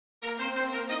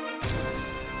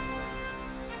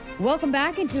Welcome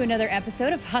back into another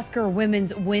episode of Husker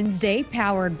Women's Wednesday,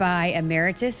 powered by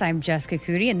Emeritus. I'm Jessica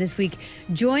Coody, and this week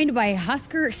joined by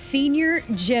Husker senior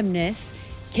gymnast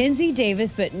Kinsey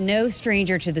Davis, but no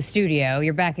stranger to the studio.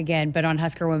 You're back again, but on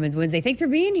Husker Women's Wednesday. Thanks for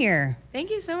being here.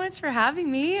 Thank you so much for having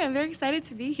me. I'm very excited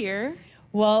to be here.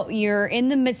 Well, you're in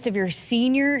the midst of your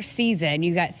senior season.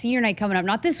 You got senior night coming up,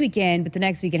 not this weekend, but the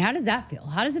next weekend. How does that feel?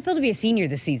 How does it feel to be a senior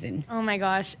this season? Oh my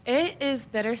gosh, it is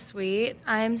bittersweet.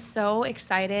 I'm so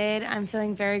excited. I'm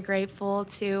feeling very grateful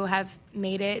to have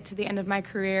made it to the end of my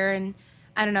career. And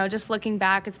I don't know, just looking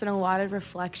back, it's been a lot of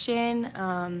reflection.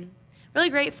 Really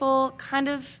grateful, kind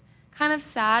of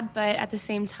sad, but at the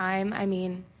same time, I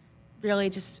mean, really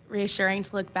just reassuring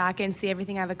to look back and see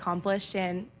everything I've accomplished.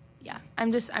 And yeah,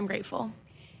 I'm grateful.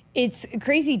 It's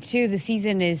crazy, too. The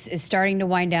season is starting to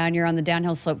wind down. You're on the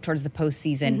downhill slope towards the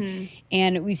postseason. Mm-hmm.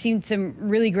 And we've seen some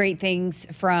really great things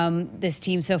from this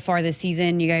team so far this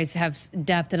season. You guys have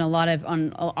depth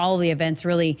on all of the events,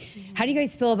 really. Mm-hmm. How do you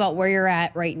guys feel about where you're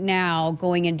at right now,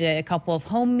 going into a couple of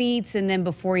home meets, and then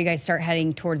before you guys start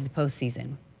heading towards the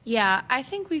postseason? Yeah, I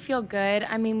think we feel good.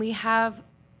 I mean, we have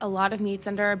a lot of meets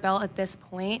under our belt at this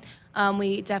point.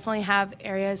 We definitely have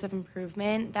areas of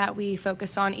improvement that we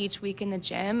focus on each week in the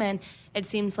gym, and it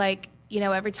seems like,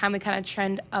 every time we kind of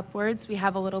trend upwards, we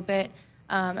have a little bit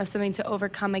of something to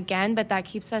overcome again, but that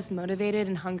keeps us motivated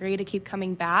and hungry to keep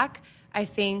coming back. I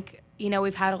think,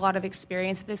 we've had a lot of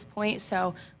experience at this point,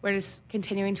 so we're just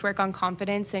continuing to work on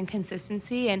confidence and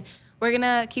consistency, and we're going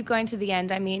to keep going to the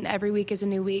end. I mean, every week is a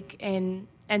new week in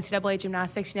NCAA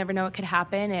gymnastics. You never know what could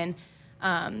happen, and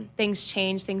things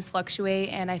change, things fluctuate,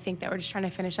 and I think that we're just trying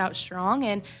to finish out strong.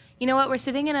 And you know what? We're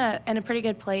sitting in a pretty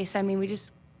good place. I mean, we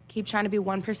just keep trying to be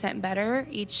 1% better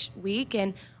each week,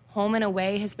 and home and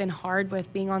away has been hard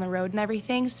with being on the road and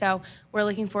everything. So we're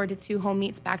looking forward to 2 home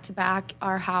meets back to back,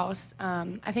 our house.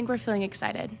 I think we're feeling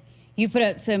excited. You put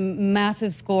up some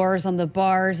massive scores on the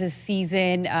bars this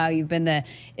season. You've been the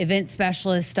event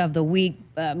specialist of the week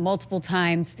multiple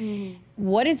times. Mm-hmm.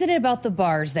 What is it about the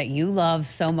bars that you love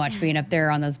so much, being up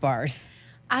there on those bars?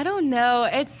 I don't know.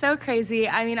 It's so crazy.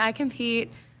 I mean, I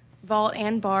compete vault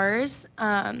and bars.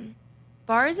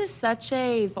 Bars is such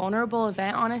a vulnerable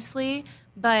event, honestly,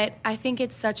 but I think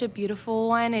it's such a beautiful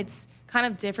one. It's kind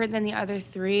of different than the other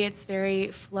 3. It's very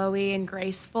flowy and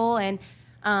graceful, and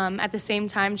at the same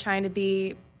time trying to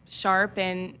be sharp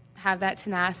and have that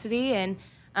tenacity. And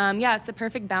it's the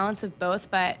perfect balance of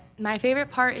both, but my favorite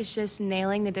part is just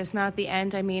nailing the dismount at the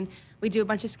end. I mean, we do a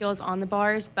bunch of skills on the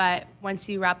bars, but once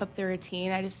you wrap up the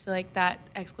routine, I just feel like that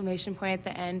exclamation point at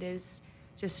the end is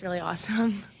just really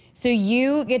awesome. So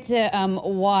you get to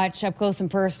watch up close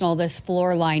and personal this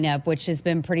floor lineup, which has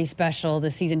been pretty special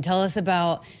this season. Tell us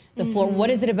about the floor. What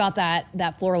is it about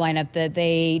that floor lineup that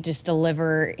they just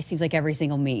deliver, it seems like, every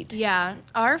single meet? Yeah,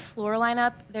 our floor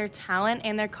lineup, their talent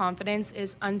and their confidence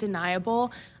is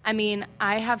undeniable. I mean,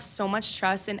 I have so much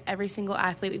trust in every single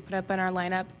athlete we put up in our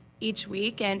lineup each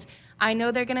week, and I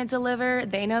know they're going to deliver.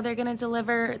 They know they're going to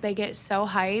deliver. They get so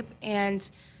hype, and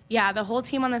yeah, the whole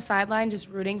team on the sideline just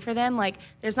rooting for them. Like,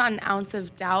 there's not an ounce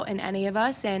of doubt in any of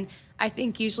us, and I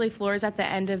think usually floor's at the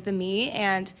end of the meet,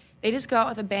 and they just go out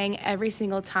with a bang every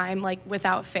single time, like,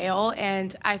 without fail,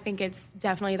 and I think it's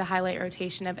definitely the highlight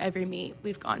rotation of every meet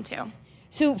we've gone to.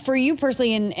 So for you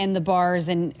personally in the bars,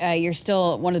 and you're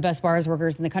still one of the best bars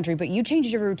workers in the country, but you changed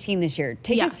your routine this year.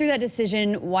 Take us through that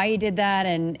decision, why you did that,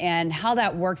 and how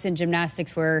that works in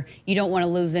gymnastics, where you don't want to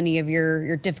lose any of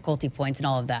your difficulty points and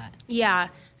all of that. Yeah,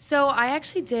 so I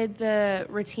actually did the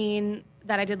routine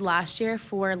that I did last year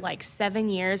for like 7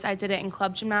 years. I did it in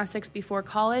club gymnastics before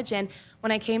college, and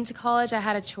when I came to college, I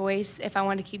had a choice if I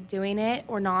wanted to keep doing it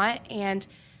or not, and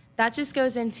that just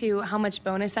goes into how much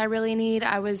bonus I really need.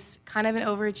 I was kind of an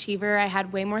overachiever. I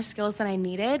had way more skills than I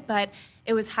needed, but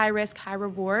it was high risk, high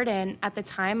reward, and at the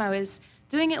time I was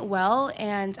doing it well,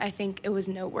 and I think it was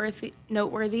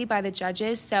noteworthy by the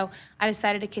judges, so I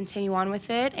decided to continue on with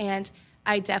it, and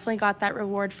I definitely got that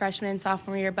reward freshman and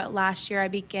sophomore year, but last year I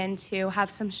began to have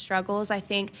some struggles. I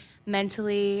think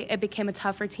mentally it became a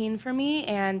tough routine for me,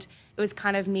 and it was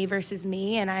kind of me versus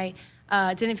me, and I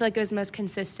didn't feel like it was the most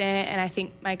consistent, and I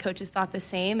think my coaches thought the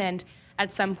same. And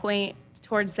at some point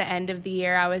towards the end of the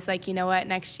year, I was like, you know what,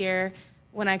 next year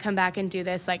when I come back and do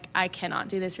this, like, I cannot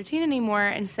do this routine anymore.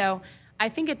 And so I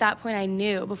think at that point I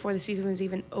knew before the season was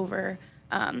even over,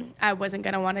 I wasn't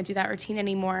going to want to do that routine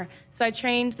anymore. So I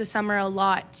trained the summer a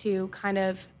lot to kind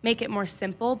of make it more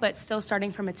simple, but still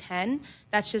starting from a 10.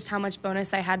 That's just how much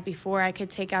bonus I had before. I could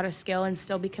take out a skill and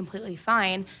still be completely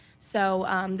fine. So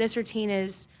this routine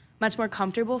is much more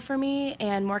comfortable for me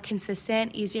and more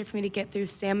consistent, easier for me to get through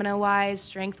stamina-wise,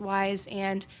 strength-wise,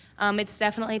 and it's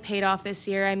definitely paid off this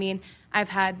year. I mean, I've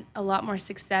had a lot more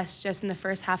success just in the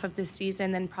first half of this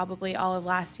season than probably all of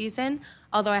last season.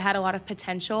 Although I had a lot of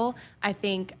potential, I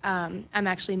think I'm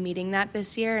actually meeting that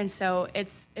this year, and so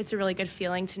it's a really good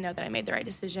feeling to know that I made the right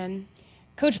decision.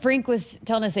 Coach Brink was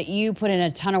telling us that you put in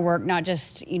a ton of work, not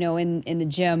just, in the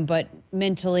gym, but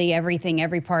mentally, everything,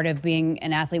 every part of being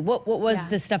an athlete. What was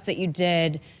the stuff that you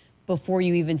did before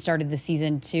you even started the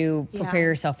season to prepare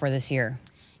yourself for this year?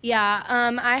 Yeah,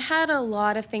 I had a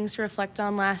lot of things to reflect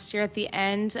on last year. At the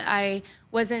end, I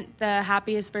wasn't the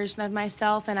happiest version of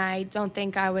myself, and I don't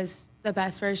think I was the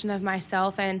best version of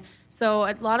myself. And so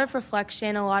a lot of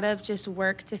reflection, a lot of just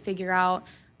work to figure out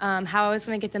how I was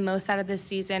going to get the most out of this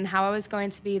season, how I was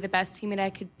going to be the best teammate I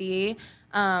could be.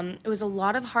 It was a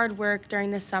lot of hard work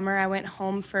during the summer. I went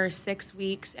home for 6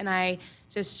 weeks, and I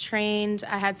just trained.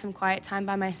 I had some quiet time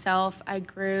by myself. I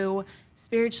grew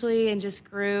spiritually and just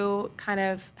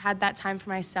had that time for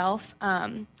myself.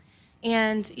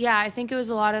 And yeah, I think it was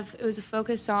a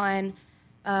focus on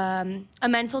a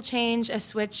mental change, a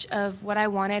switch of what I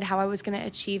wanted, how I was going to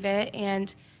achieve it,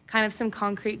 and kind of some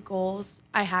concrete goals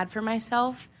I had for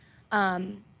myself.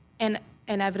 And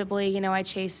inevitably, I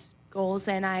chase goals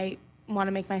and I want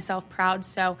to make myself proud.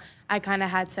 So I kind of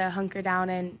had to hunker down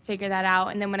and figure that out.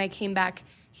 And then when I came back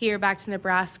to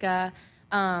Nebraska,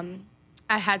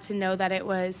 I had to know that it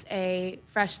was a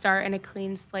fresh start and a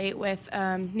clean slate with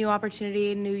new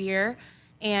opportunity, new year.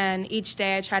 And each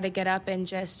day I try to get up and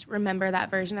just remember that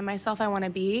version of myself I want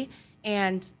to be.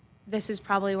 And this is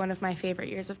probably one of my favorite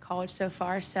years of college so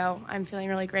far. So I'm feeling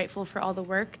really grateful for all the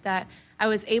work that I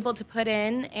was able to put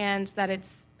in and that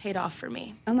it's paid off for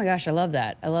me. Oh my gosh, I love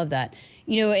that.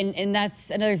 And that's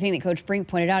another thing that Coach Brink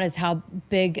pointed out is how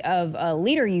big of a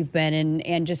leader you've been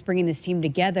and just bringing this team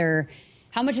together.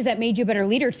 How much has that made you a better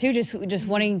leader too? Just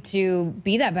wanting to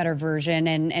be that better version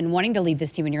and wanting to lead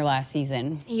this team in your last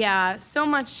season. Yeah, so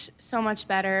much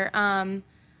better.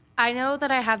 I know that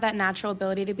I have that natural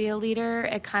ability to be a leader.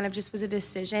 It kind of just was a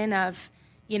decision of,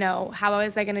 how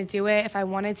was I going to do it, if I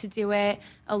wanted to do it,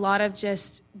 a lot of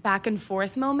just back and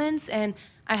forth moments. And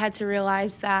I had to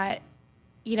realize that,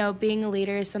 being a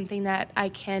leader is something that I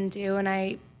can do and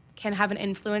I can have an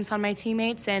influence on my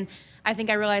teammates. And I think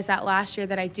I realized that last year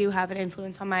that I do have an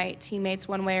influence on my teammates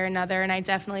one way or another. And I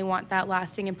definitely want that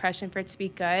lasting impression for it to be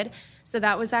good. So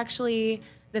that was actually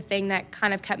the thing that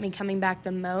kind of kept me coming back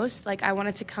the most. Like, I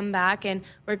wanted to come back, and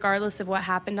regardless of what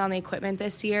happened on the equipment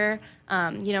this year,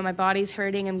 my body's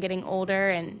hurting, I'm getting older,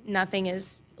 and nothing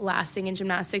is lasting in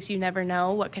gymnastics. You never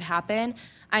know what could happen.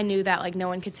 I knew that, no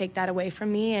one could take that away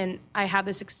from me, and I have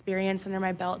this experience under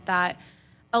my belt that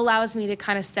allows me to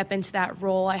kind of step into that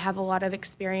role. I have a lot of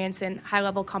experience in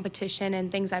high-level competition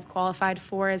and things I've qualified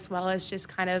for, as well as just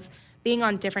kind of being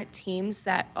on different teams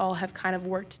that all have kind of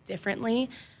worked differently.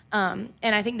 And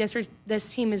I think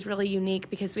this team is really unique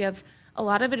because we have a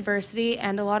lot of adversity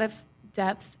and a lot of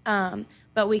depth,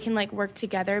 but we can work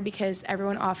together because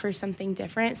everyone offers something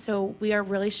different. So we are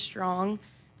really strong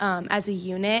as a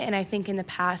unit. And I think in the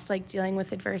past, dealing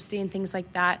with adversity and things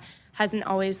like that hasn't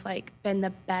always been the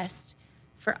best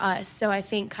for us. So I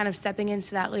think kind of stepping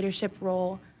into that leadership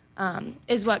role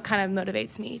is what kind of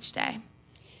motivates me each day.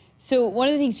 So one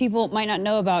of the things people might not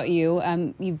know about you,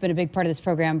 you've been a big part of this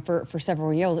program for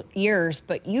several years,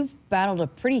 but you've battled a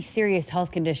pretty serious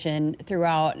health condition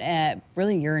throughout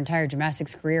really your entire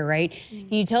gymnastics career, right? Mm-hmm.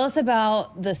 Can you tell us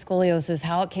about the scoliosis,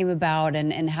 how it came about,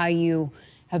 and how you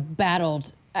have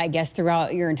battled, I guess,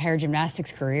 throughout your entire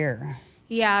gymnastics career?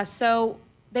 Yeah, so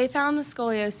they found the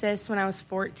scoliosis when I was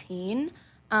 14.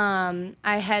 I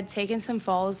had taken some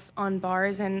falls on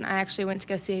bars, and I actually went to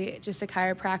go see just a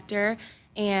chiropractor.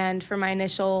 And for my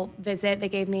initial visit, they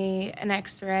gave me an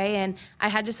x-ray, and I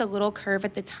had just a little curve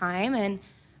at the time,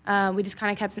 and we just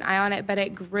kind of kept an eye on it, but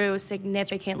it grew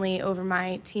significantly over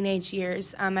my teenage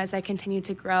years as I continued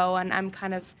to grow, and I'm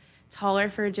kind of taller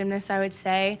for a gymnast, I would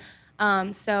say.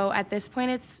 So at this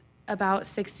point, it's about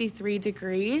 63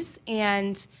 degrees,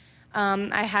 and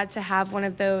I had to have one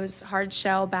of those hard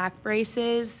shell back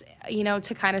braces,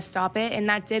 to kind of stop it, and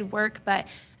that did work, but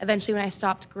eventually when I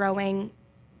stopped growing,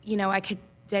 I could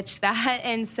ditch that.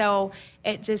 And so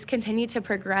it just continued to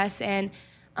progress. And,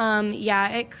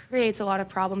 it creates a lot of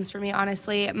problems for me,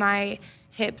 honestly. My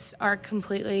hips are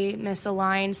completely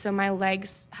misaligned, so my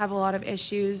legs have a lot of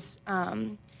issues,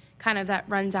 kind of that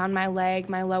run down my leg,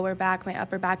 my lower back, my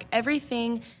upper back.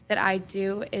 Everything that I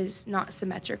do is not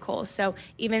symmetrical. So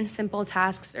even simple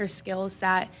tasks or skills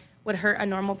that would hurt a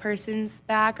normal person's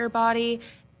back or body,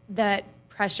 that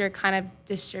pressure kind of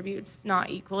distributes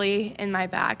not equally in my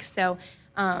back. So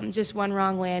just one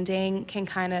wrong landing can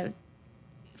kind of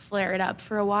flare it up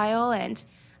for a while. And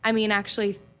I mean,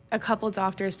 actually, a couple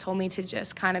doctors told me to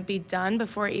just kind of be done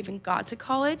before I even got to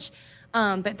college.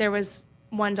 But there was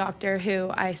one doctor who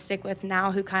I stick with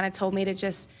now who kind of told me to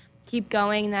just keep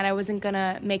going, that I wasn't going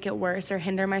to make it worse or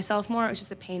hinder myself more. It was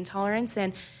just a pain tolerance.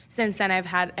 And since then, I've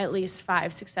had at least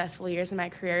 5 successful years in my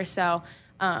career. So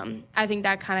I think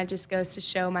that kind of just goes to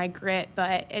show my grit,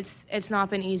 but it's not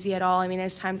been easy at all. I mean,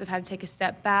 there's times I've had to take a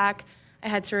step back. I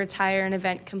had to retire an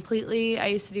event completely. I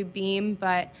used to do beam,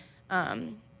 but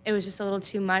it was just a little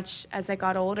too much as I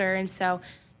got older. And so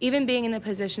even being in the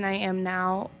position I am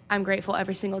now, I'm grateful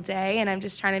every single day, and I'm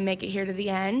just trying to make it here to the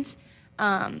end.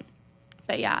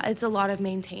 But yeah, it's a lot of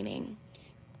maintaining.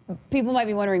 People might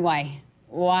be wondering why.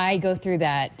 Why go through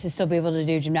that to still be able to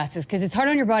do gymnastics? Because it's hard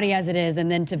on your body as it is,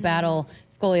 and then to battle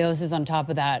scoliosis on top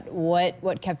of that.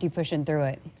 What kept you pushing through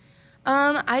it?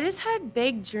 I just had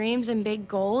big dreams and big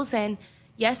goals, and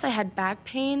yes, I had back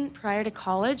pain prior to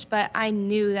college, but I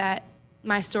knew that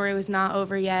my story was not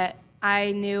over yet.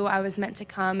 I knew I was meant to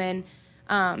come, and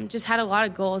just had a lot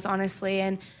of goals, honestly,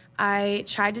 and I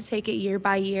tried to take it year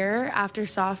by year. After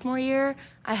sophomore year,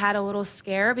 I had a little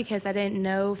scare because I didn't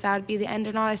know if that would be the end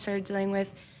or not. I started dealing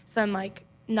with some like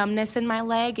numbness in my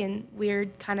leg and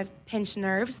weird kind of pinched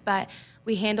nerves, but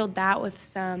we handled that with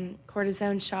some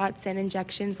cortisone shots and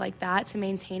injections like that to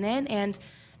maintain it, and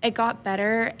it got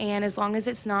better. And as long as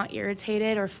it's not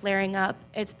irritated or flaring up,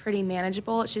 it's pretty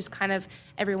manageable. It's just kind of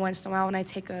every once in a while when I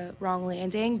take a wrong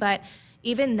landing, but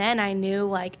even then I knew,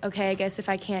 like, okay, I guess if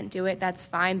I can't do it, that's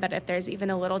fine. But if there's even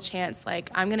a little chance,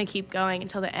 like, I'm going to keep going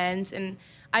until the end. And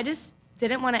I just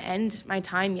didn't want to end my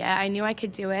time yet. I knew I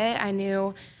could do it. I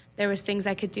knew there was things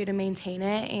I could do to maintain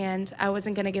it, and I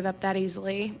wasn't going to give up that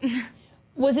easily.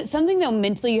 Was it something, though,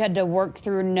 mentally you had to work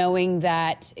through, knowing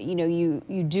that, you know,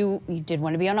 you did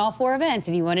want to be on all 4 events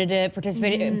and you wanted to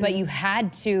participate, but you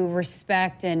had to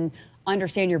respect and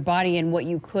understand your body and what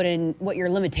you could and what your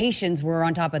limitations were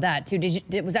on top of that too?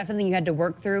 Was that something you had to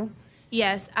work through?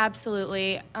 Yes,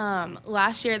 absolutely.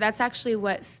 Last year, that's actually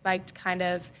what spiked kind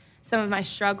of some of my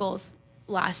struggles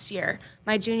last year.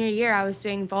 My junior year, I was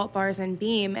doing vault bars and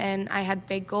beam, and I had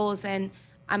big goals, and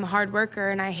I'm a hard worker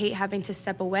and I hate having to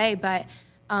step away, but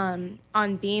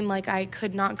on beam, like, I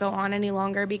could not go on any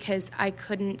longer because I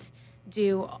couldn't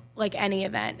do like any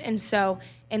event. And so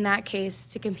in that case,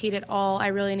 to compete at all, I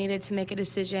really needed to make a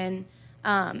decision,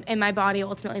 and my body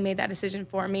ultimately made that decision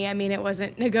for me. I mean, it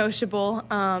wasn't negotiable.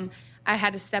 I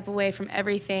had to step away from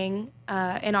everything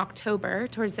in October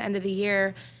towards the end of the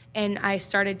year, and I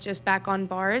started just back on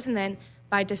bars, and then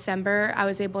by December I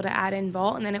was able to add in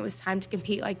vault, and then it was time to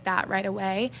compete like that right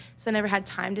away. So I never had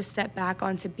time to step back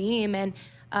onto beam. And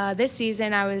this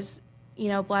season I was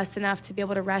blessed enough to be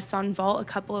able to rest on vault a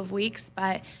couple of weeks,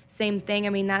 but same thing. I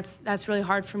mean, that's really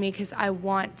hard for me because I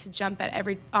want to jump at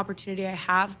every opportunity I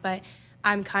have, but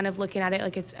I'm kind of looking at it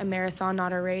like it's a marathon,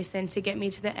 not a race. And to get me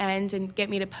to the end and get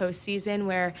me to postseason,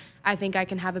 where I think I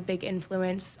can have a big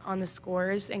influence on the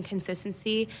scores and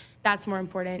consistency, that's more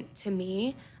important to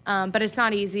me. But it's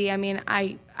not easy. I mean,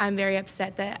 I'm very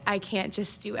upset that I can't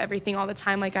just do everything all the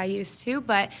time like I used to,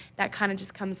 but that kind of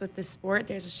just comes with the sport.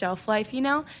 There's a shelf life,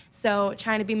 So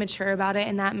trying to be mature about it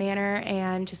in that manner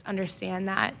and just understand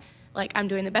that, like, I'm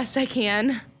doing the best I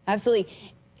can. Absolutely.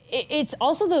 It's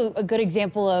also a good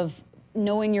example of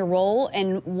knowing your role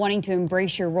and wanting to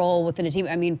embrace your role within a team.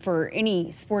 I mean, for any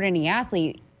sport, any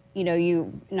athlete,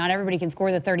 not everybody can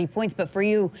score the 30 points, but for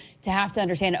you to have to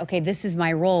understand, okay, this is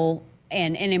my role,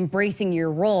 and embracing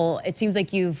your role, it seems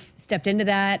like you've stepped into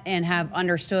that and have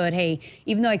understood, hey,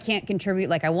 even though I can't contribute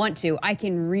like I want to, I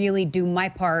can really do my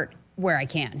part where I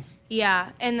can.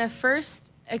 Yeah, and the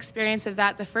first experience of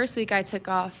that, the first week I took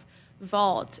off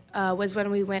vault was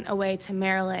when we went away to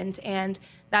Maryland, and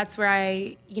that's where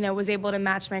I, was able to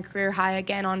match my career high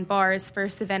again on bars,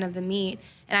 first event of the meet.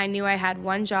 And I knew I had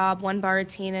one job, one bar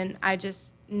routine, and I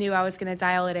just knew I was going to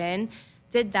dial it in.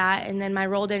 Did that, and then my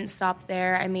role didn't stop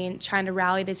there. I mean, trying to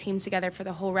rally the team together for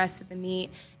the whole rest of the meet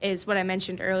is what I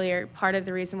mentioned earlier. Part of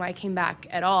the reason why I came back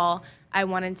at all, I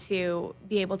wanted to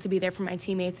be able to be there for my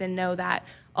teammates and know that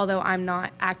although I'm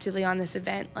not actively on this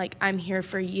event, like, I'm here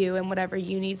for you and whatever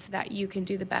you need so that you can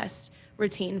do the best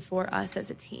routine for us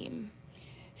as a team.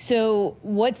 So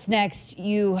what's next?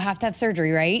 You have to have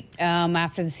surgery, right,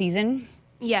 after the season?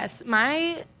 Yes,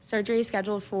 my surgery is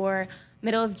scheduled for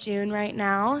middle of June right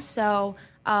now, so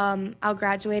I'll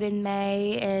graduate in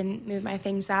May and move my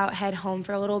things out, head home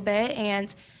for a little bit,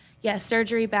 and yes,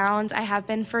 surgery bound. I have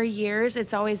been for years.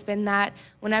 It's always been that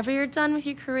whenever you're done with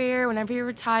your career, whenever you're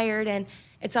retired, and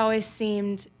it's always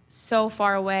seemed so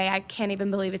far away. I can't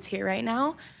even believe it's here right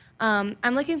now.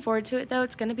 I'm looking forward to it, though.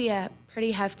 It's going to be a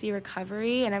pretty hefty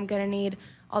recovery, and I'm going to need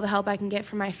all the help I can get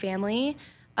from my family.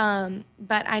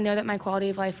 But I know that my quality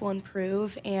of life will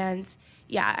improve. And,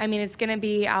 yeah, I mean, it's going to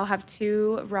be, I'll have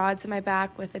 2 rods in my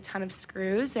back with a ton of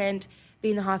screws and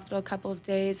be in the hospital a couple of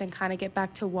days and kind of get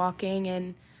back to walking,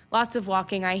 and lots of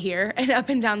walking, I hear, and up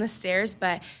and down the stairs.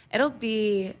 But it'll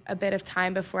be a bit of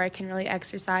time before I can really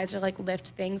exercise or, like, lift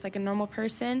things like a normal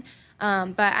person.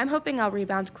 But I'm hoping I'll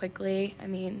rebound quickly. I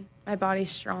mean, my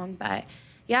body's strong. But,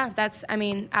 yeah,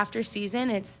 after season,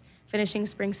 it's finishing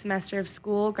spring semester of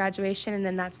school, graduation, and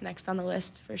then that's next on the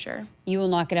list for sure. You will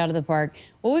knock it out of the park.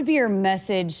 What would be your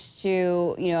message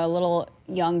to, a little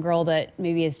young girl that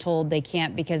maybe is told they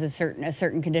can't because of a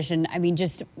certain condition? I mean,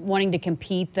 just wanting to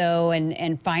compete, though,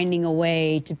 and finding a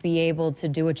way to be able to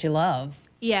do what you love.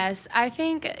 Yes, I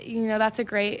think, that's a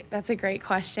great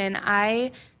question.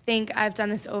 I think I've done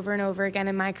this over and over again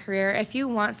in my career. If you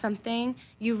want something,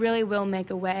 you really will make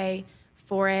a way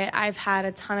for it. I've had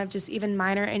a ton of just even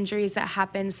minor injuries that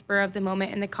happen spur of the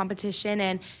moment in the competition.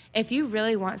 And if you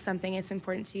really want something, it's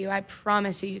important to you, I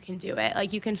promise you can do it.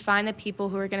 Like, you can find the people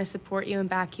who are going to support you and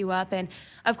back you up. And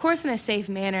of course, in a safe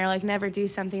manner, like, never do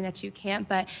something that you can't,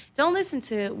 but don't listen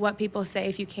to what people say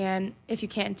if you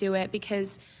can't do it,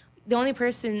 because the only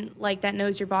person like that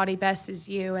knows your body best is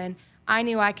you. And I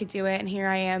knew I could do it. And here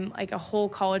I am, like, a whole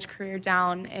college career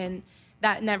down, and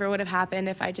that never would have happened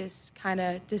if I just kind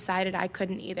of decided I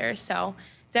couldn't either. So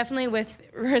definitely with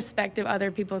respect of other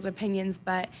people's opinions.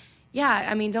 But, yeah,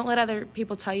 I mean, don't let other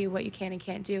people tell you what you can and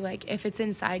can't do. Like, if it's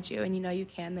inside you and you know you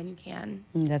can, then you can.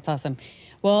 That's awesome.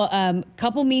 Well,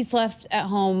 couple meets left at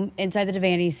home inside the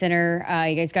Devaney Center.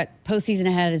 You guys got postseason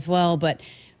ahead as well. But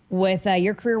with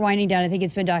your career winding down, I think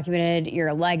it's been documented,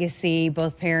 your legacy,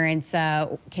 both parents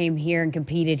came here and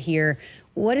competed here.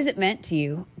 What has it meant to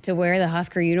you to wear the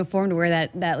Husker uniform, to wear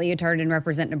that leotard and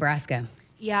represent Nebraska?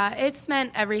 Yeah, it's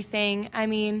meant everything. I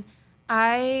mean,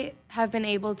 I have been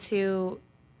able to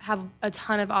have a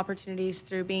ton of opportunities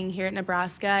through being here at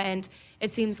Nebraska, and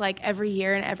it seems like every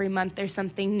year and every month there's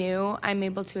something new I'm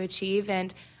able to achieve,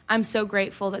 and I'm so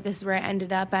grateful that this is where I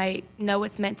ended up. I know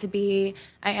it's meant to be.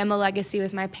 I am a legacy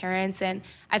with my parents, and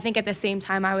I think at the same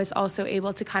time I was also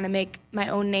able to kind of make my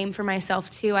own name for myself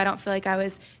too. I don't feel like I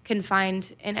was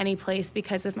confined in any place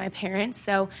because of my parents.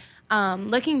 So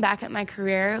looking back at my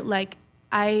career, like,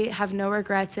 I have no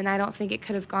regrets, and I don't think it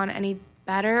could have gone any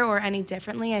better or any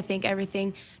differently. I think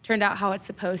everything turned out how it's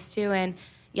supposed to, and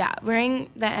yeah,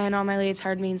 wearing the N on my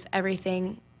leotard means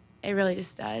everything. It really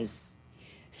just does.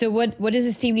 So what does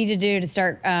this team need to do to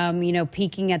start,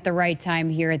 peaking at the right time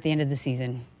here at the end of the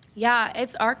season? Yeah,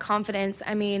 it's our confidence.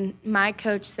 I mean, my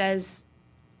coach says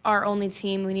our only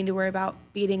team we need to worry about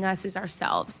beating us is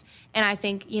ourselves. And I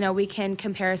think, we can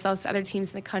compare ourselves to other teams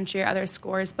in the country or other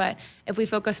scores, but if we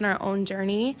focus on our own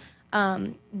journey,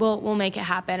 we'll make it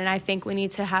happen. And I think we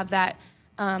need to have that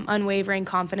unwavering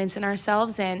confidence in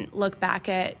ourselves and look back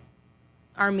at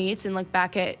our meets and look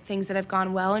back at things that have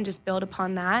gone well and just build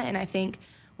upon that. And I think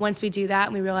once we do that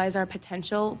and we realize our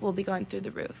potential, we'll be going through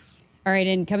the roof. All right,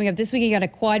 and coming up this week, you got a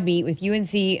quad meet with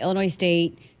UNC, Illinois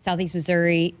State, Southeast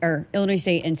Missouri, or Illinois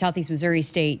State and Southeast Missouri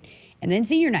State, and then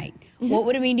senior night. Mm-hmm. What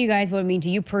would it mean to you guys? What would it mean to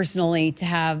you personally to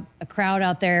have a crowd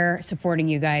out there supporting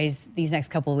you guys these next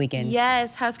couple of weekends?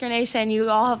 Yes, Husker Nation, you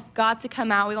all have got to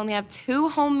come out. We only have 2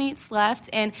 home meets left,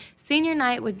 and senior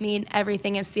night would mean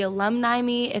everything. It's the alumni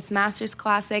meet, it's Masters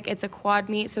Classic, it's a quad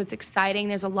meet, so it's exciting.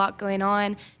 There's a lot going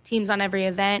on, teams on every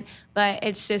event, but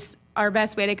it's just our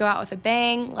best way to go out with a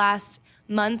bang. Last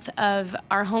month of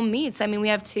our home meets. I mean, we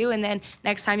have 2, and then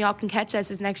next time y'all can catch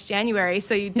us is next January,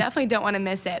 so you definitely don't want to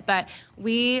miss it. But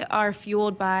we are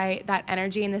fueled by that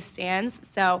energy in the stands,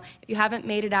 so if you haven't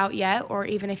made it out yet, or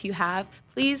even if you have,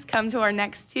 please come to our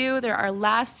next 2. They're our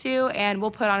last 2, and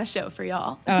we'll put on a show for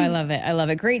y'all. Oh, I love it. I love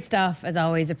it. Great stuff, as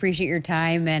always. Appreciate your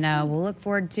time, and we'll look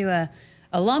forward to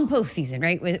a long postseason,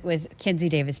 right, with Kinsey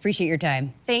Davis. Appreciate your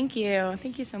time. Thank you.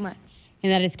 Thank you so much.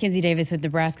 And that is Kinsey Davis with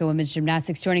Nebraska Women's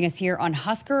Gymnastics joining us here on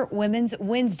Husker Women's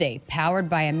Wednesday, powered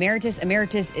by Emeritus.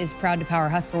 Emeritus is proud to power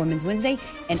Husker Women's Wednesday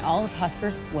and all of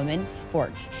Husker's women's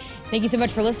sports. Thank you so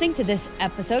much for listening to this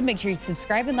episode. Make sure you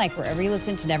subscribe and like wherever you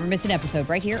listen to never miss an episode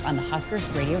right here on the Huskers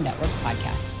Radio Network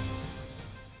podcast.